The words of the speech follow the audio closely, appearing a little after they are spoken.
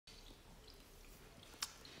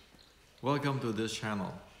Welcome to this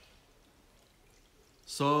channel.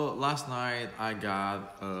 So last night I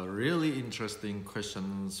got really interesting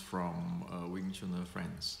questions from Wing Chunner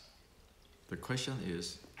friends. The question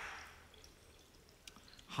is,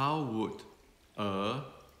 how would a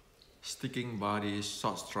sticking body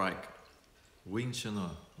short strike Wing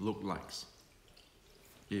Chunner look like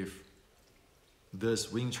if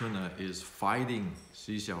this Wing Chunner is fighting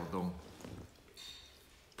Xi Xiaodong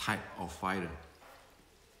type of fighter?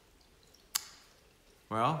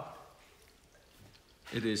 Well,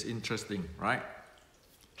 it is interesting, right?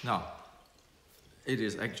 Now, it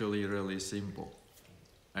is actually really simple,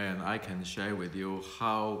 and I can share with you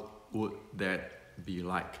how would that be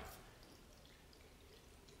like.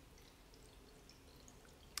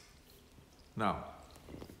 Now,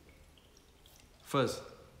 first,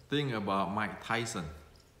 think about Mike Tyson.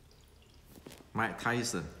 Mike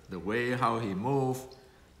Tyson, the way how he move,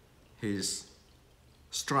 his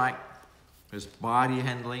strike, his body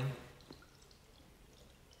handling.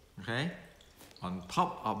 Okay? On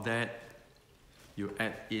top of that, you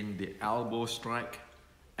add in the elbow strike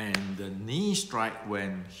and the knee strike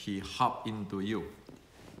when he hop into you.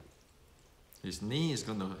 His knee is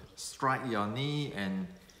gonna strike your knee and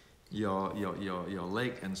your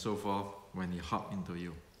leg and so forth when he hop into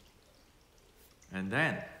you. And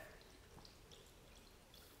then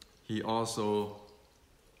he also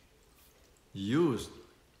used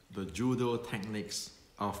the judo techniques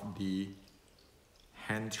of the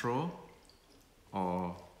hand throw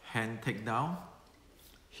or hand takedown,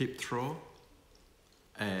 hip throw,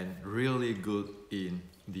 and really good in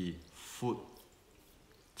the foot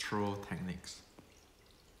throw techniques.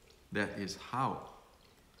 That is how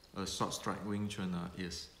a short strike Wing Chunner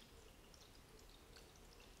is.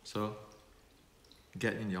 So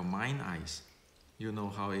get in your mind eyes. You know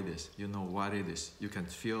how it is. You know what it is. You can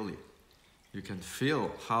feel it. You can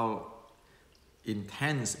feel how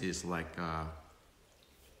intense is like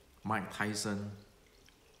Mike Tyson,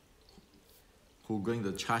 who going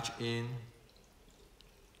to charge in,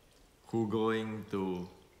 who going to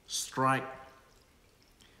strike,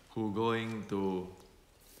 who going to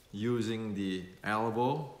using the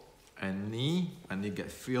elbow and knee, and he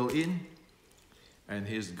get feel in, and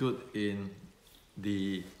he's good in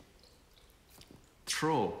the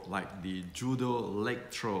throw, like the judo leg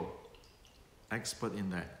throw, expert in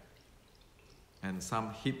that, and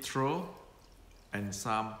some hip throw and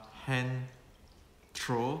some hand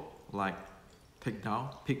throw, like take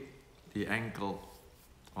down, pick the ankle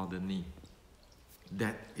or the knee.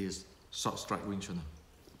 That is short strike Wing Chunner.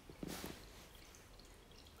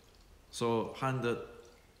 So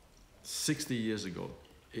 160 years ago,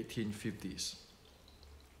 1850s,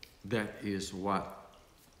 that is what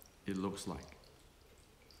it looks like.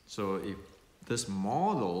 So if this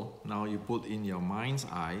model now you put in your mind's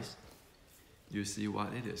eyes, you see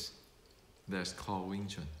what it is. That's called Wing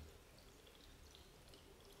Chun.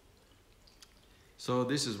 So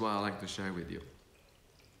this is what I like to share with you.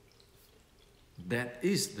 That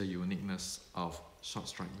is the uniqueness of short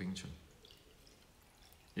strike Wing Chun.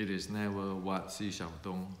 It is never what Xi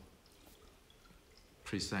Xiaodong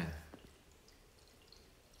present.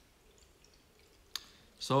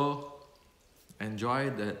 So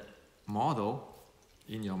enjoy that model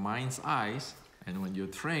in your mind's eyes, and when you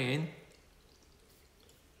train,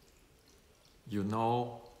 you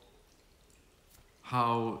know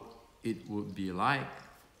how it would be like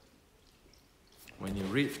when you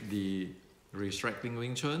read the Restricting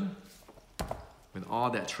Wing Chun with all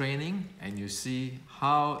that training, and you see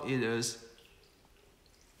how it is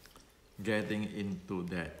getting into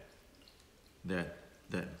that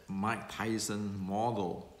Mike Tyson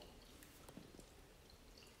model.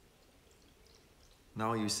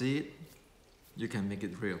 Now you see it, you can make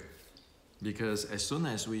it real. Because as soon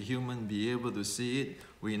as we human be able to see it,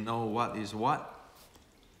 we know what is what,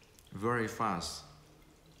 very fast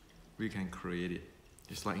we can create it.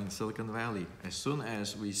 It's like in Silicon Valley. As soon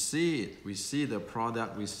as we see it, we see the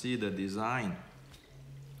product, we see the design,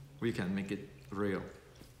 we can make it real.